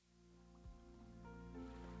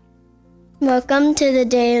Welcome to the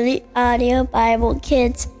Daily Audio Bible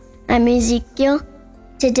Kids. I'm Ezekiel.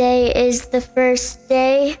 Today is the first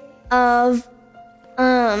day of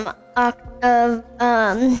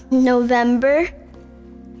November.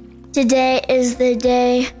 Today is the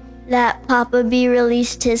day that Papa B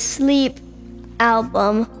released his Sleep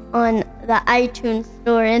album on the iTunes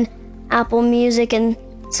Store and Apple Music and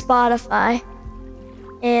Spotify.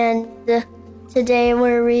 And today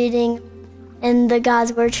we're reading in the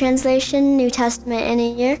God's Word translation, New Testament in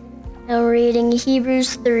a year, and we're reading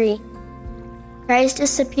Hebrews 3. Christ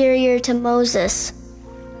is superior to Moses.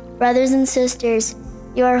 Brothers and sisters,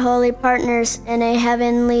 you are holy partners in a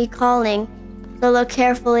heavenly calling, so look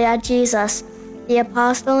carefully at Jesus, the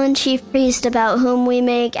apostle and chief priest about whom we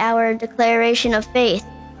make our declaration of faith.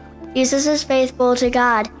 Jesus is faithful to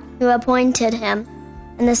God, who appointed him,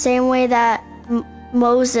 in the same way that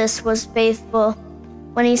Moses was faithful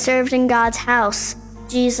when he served in God's house.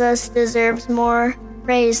 Jesus deserves more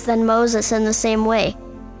praise than Moses in the same way,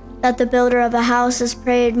 that the builder of a house is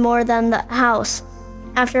praised more than the house.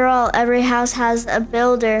 After all, every house has a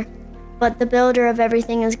builder, but the builder of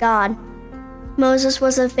everything is God. Moses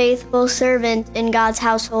was a faithful servant in God's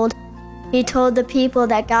household. He told the people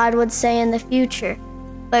that God would say in the future,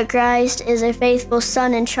 but Christ is a faithful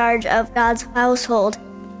son in charge of God's household.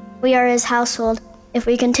 We are his household. If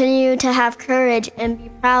we continue to have courage and be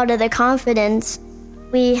proud of the confidence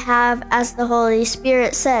we have, as the Holy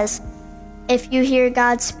Spirit says, if you hear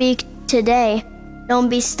God speak today, don't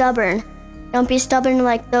be stubborn. Don't be stubborn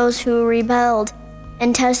like those who rebelled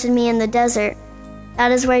and tested me in the desert.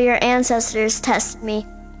 That is where your ancestors tested me,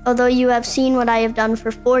 although you have seen what I have done for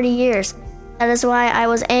 40 years. That is why I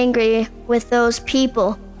was angry with those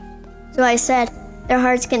people. So I said, their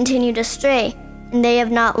hearts continue to stray, and they have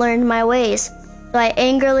not learned my ways. So I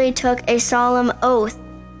angrily took a solemn oath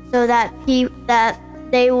so that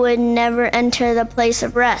they would never enter the place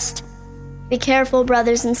of rest. Be careful,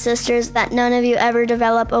 brothers and sisters, that none of you ever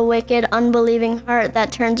develop a wicked, unbelieving heart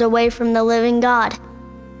that turns away from the living God.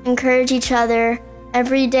 Encourage each other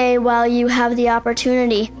every day while you have the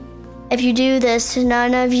opportunity. If you do this,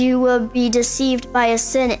 none of you will be deceived by a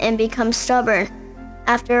sin and become stubborn.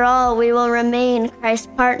 After all, we will remain Christ's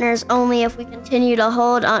partners only if we continue to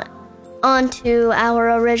hold on to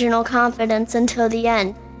our original confidence until the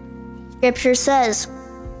end. Scripture says,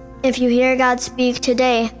 if you hear God speak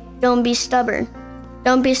today, don't be stubborn.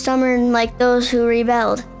 Don't be stubborn like those who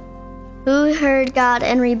rebelled. Who heard God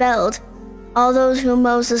and rebelled? All those whom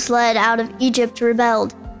Moses led out of Egypt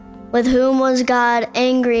rebelled. With whom was God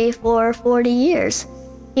angry for 40 years?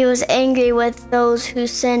 He was angry with those who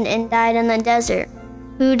sinned and died in the desert.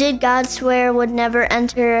 Who did God swear would never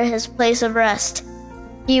enter his place of rest?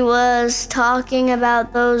 He was talking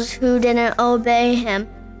about those who didn't obey him.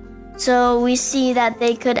 So we see that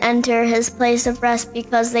they could enter his place of rest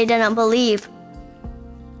because they didn't believe.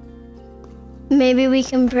 Maybe we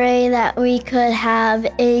can pray that we could have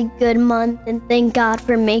a good month and thank God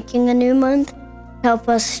for making a new month. Help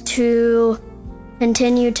us to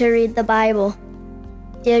continue to read the Bible.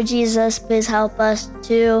 Dear Jesus, please help us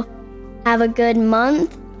to have a good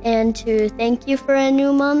month and to thank you for a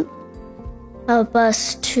new month. Help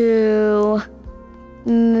us to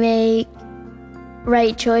make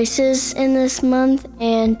right choices in this month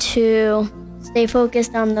and to stay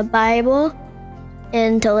focused on the Bible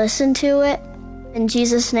and to listen to it. In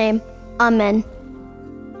Jesus' name, Amen.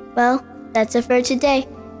 Well, that's it for today.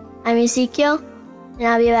 I'm Ezekiel, and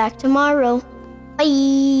I'll be back tomorrow. Bye!